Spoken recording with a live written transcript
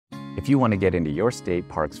If you want to get into your state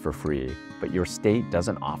parks for free, but your state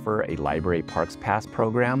doesn't offer a Library Parks Pass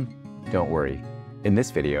program, don't worry. In this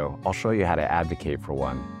video, I'll show you how to advocate for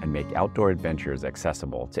one and make outdoor adventures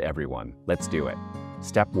accessible to everyone. Let's do it.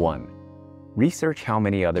 Step 1. Research how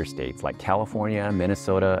many other states like California,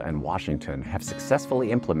 Minnesota, and Washington have successfully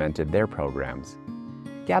implemented their programs.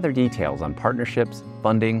 Gather details on partnerships,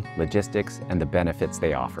 funding, logistics, and the benefits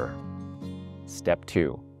they offer. Step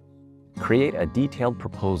 2. Create a detailed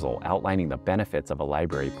proposal outlining the benefits of a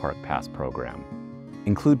Library Park Pass program.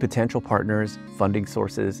 Include potential partners, funding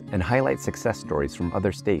sources, and highlight success stories from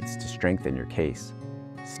other states to strengthen your case.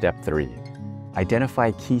 Step 3.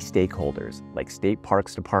 Identify key stakeholders like state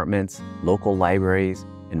parks departments, local libraries,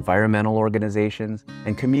 environmental organizations,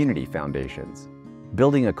 and community foundations.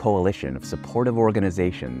 Building a coalition of supportive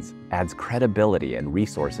organizations adds credibility and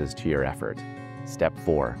resources to your effort. Step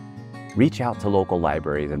 4. Reach out to local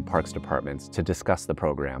libraries and parks departments to discuss the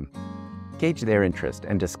program. Gauge their interest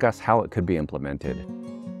and discuss how it could be implemented.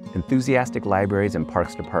 Enthusiastic libraries and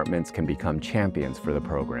parks departments can become champions for the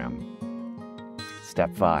program.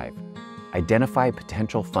 Step 5. Identify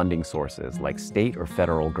potential funding sources like state or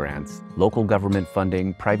federal grants, local government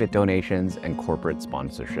funding, private donations, and corporate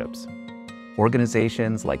sponsorships.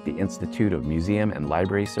 Organizations like the Institute of Museum and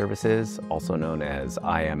Library Services, also known as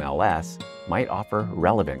IMLS, might offer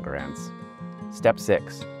relevant grants. Step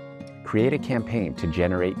 6. Create a campaign to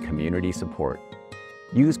generate community support.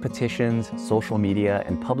 Use petitions, social media,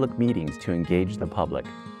 and public meetings to engage the public.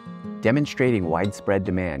 Demonstrating widespread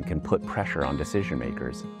demand can put pressure on decision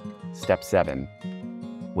makers. Step 7.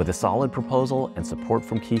 With a solid proposal and support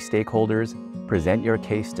from key stakeholders, present your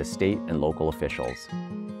case to state and local officials.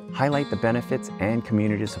 Highlight the benefits and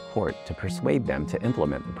community support to persuade them to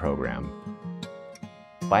implement the program.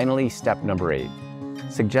 Finally, step number 8.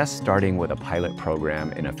 Suggest starting with a pilot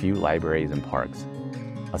program in a few libraries and parks.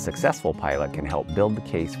 A successful pilot can help build the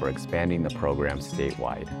case for expanding the program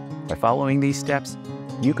statewide. By following these steps,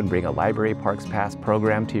 you can bring a Library Parks Pass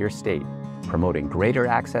program to your state, promoting greater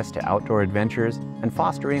access to outdoor adventures and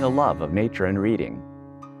fostering a love of nature and reading.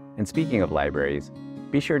 And speaking of libraries,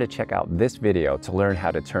 be sure to check out this video to learn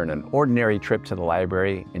how to turn an ordinary trip to the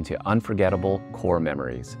library into unforgettable core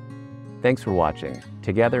memories. Thanks for watching.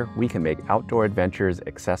 Together, we can make outdoor adventures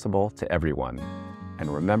accessible to everyone.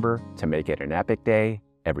 And remember to make it an epic day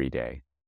every day.